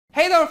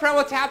Hey there, my friend,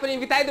 what's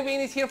happening? Vitaliy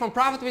Dubinin is here from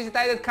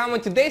ProfitWithVitaliy.com.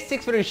 On today's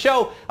 6-figure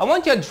show, I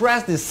want to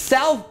address this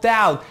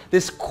self-doubt,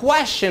 this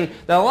question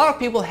that a lot of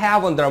people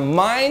have on their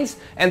minds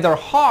and their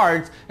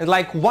hearts. And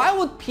like, why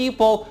would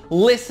people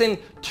listen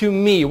to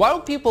me? Why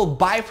would people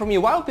buy from me?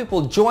 Why would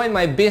people join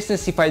my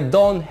business if I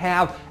don't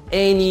have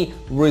any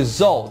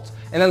results?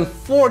 And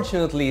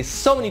unfortunately,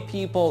 so many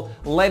people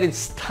let it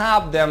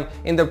stop them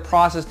in their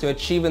process to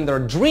achieving their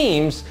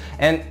dreams.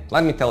 And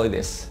let me tell you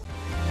this.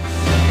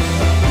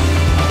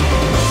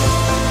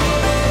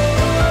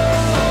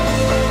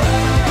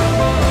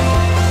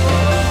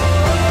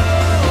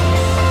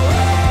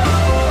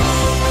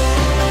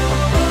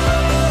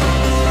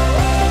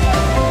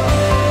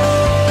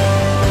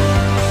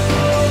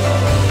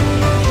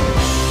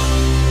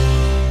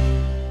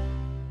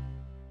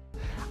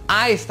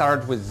 I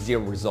started with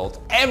 0 results.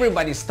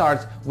 Everybody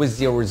starts with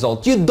 0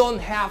 results. You don't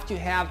have to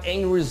have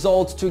any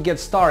results to get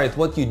started.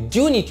 What you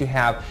do need to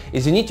have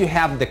is you need to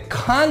have the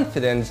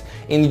confidence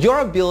in your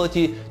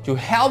ability to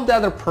help the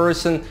other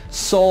person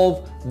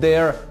solve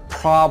their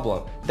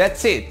problem.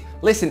 That's it.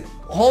 Listen,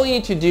 all you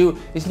need to do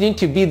is you need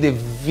to be the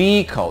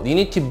vehicle. You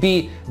need to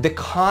be the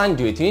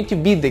conduit. You need to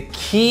be the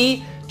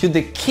key to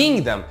the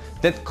kingdom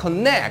that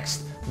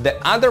connects the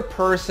other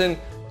person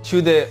to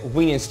the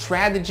winning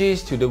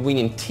strategies, to the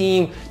winning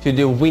team, to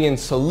the winning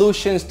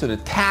solutions, to the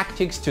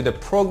tactics, to the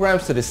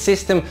programs, to the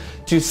system,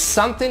 to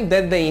something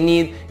that they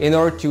need in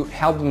order to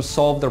help them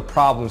solve their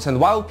problems. And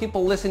why will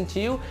people listen to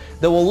you?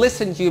 They will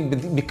listen to you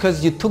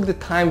because you took the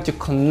time to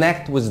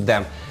connect with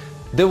them.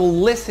 They will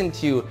listen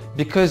to you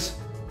because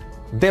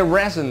they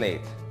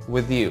resonate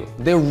with you.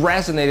 They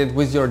resonated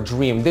with your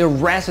dream. They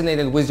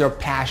resonated with your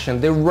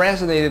passion. They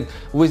resonated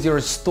with your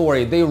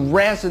story. They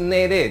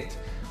resonated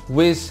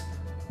with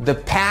the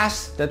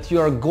past that you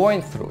are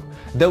going through.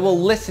 They will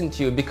listen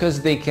to you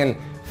because they can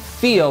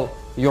feel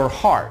your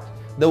heart.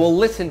 They will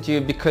listen to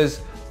you because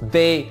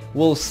they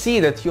will see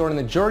that you're on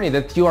a journey,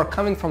 that you are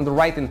coming from the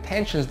right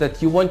intentions, that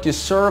you want to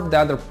serve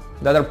the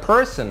other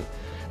person.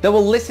 They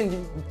will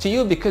listen to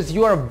you because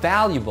you are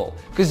valuable,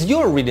 because you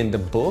are reading the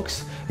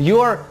books, you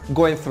are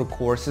going through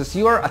courses,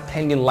 you are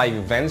attending live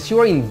events, you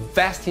are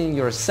investing in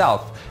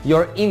yourself,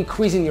 you're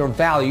increasing your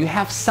value, you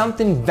have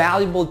something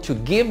valuable to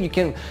give, you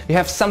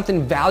have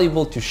something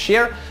valuable to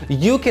share,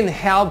 you can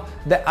help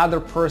the other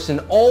person.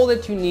 All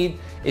that you need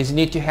is you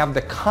need to have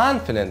the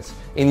confidence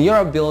in your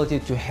ability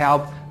to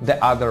help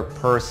the other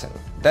person.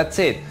 That's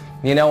it.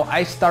 You know,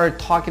 I started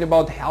talking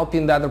about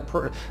helping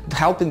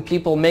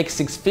people make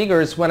 6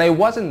 figures when I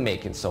wasn't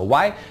making so.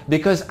 Why?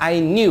 Because I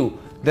knew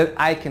that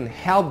I can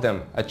help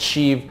them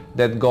achieve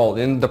that goal.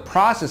 In the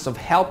process of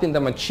helping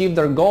them achieve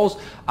their goals,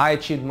 I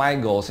achieved my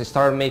goals. I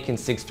started making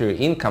 6-figure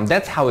income.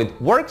 That's how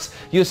it works.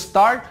 You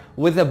start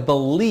with a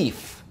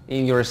belief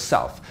in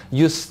yourself.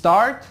 You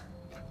start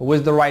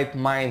with the right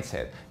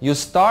mindset. You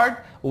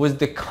start with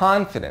the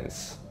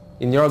confidence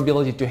in your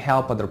ability to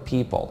help other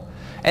people.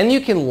 And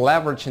you can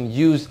leverage and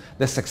use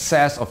the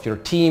success of your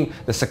team,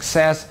 the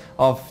success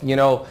of,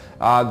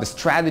 the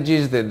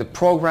strategies, the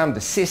program, the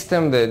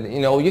system,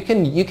 you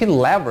can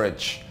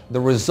leverage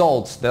the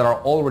results that are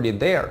already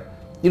there.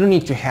 You don't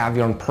need to have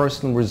your own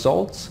personal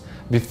results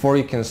before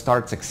you can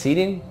start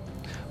succeeding,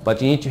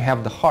 but you need to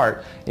have the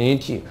heart, you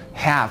need to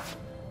have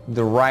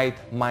the right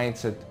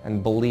mindset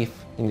and belief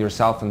in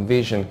yourself and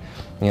vision.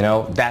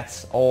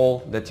 That's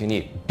all that you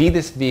need. Be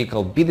this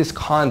vehicle, be this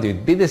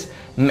conduit, be this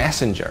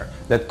messenger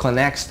that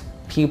connects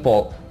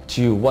people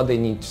to what they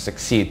need to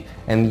succeed,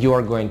 and you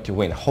are going to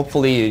win.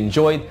 Hopefully you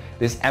enjoyed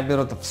this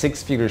episode of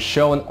 6-Figure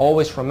Show, and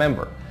always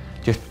remember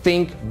to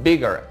think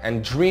bigger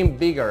and dream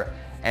bigger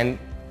and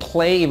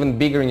play even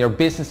bigger in your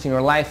business, in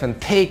your life, and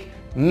take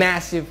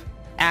massive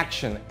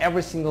action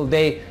every single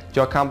day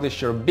to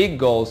accomplish your big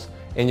goals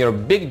and your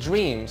big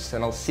dreams.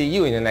 And I'll see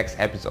you in the next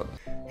episode.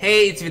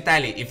 Hey, it's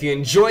Vitaliy. If you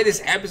enjoyed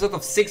this episode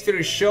of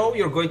 6-Figure Show,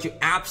 you're going to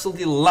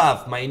absolutely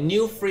love my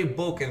new free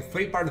book and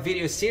 3-part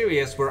video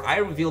series where I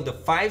reveal the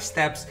 5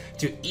 steps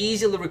to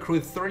easily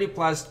recruit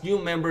 30+ new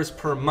members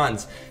per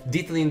month,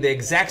 detailing the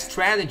exact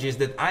strategies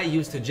that I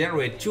use to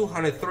generate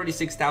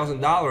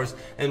 $236,000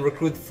 and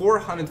recruit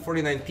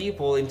 449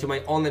 people into my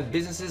online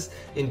businesses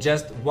in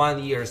just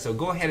 1 year. So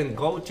go ahead and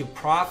go to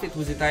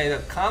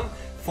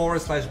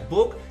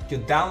ProfitWithVitaliy.com/book to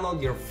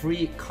download your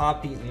free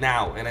copy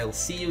now, and I'll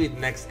see you in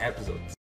the next episode.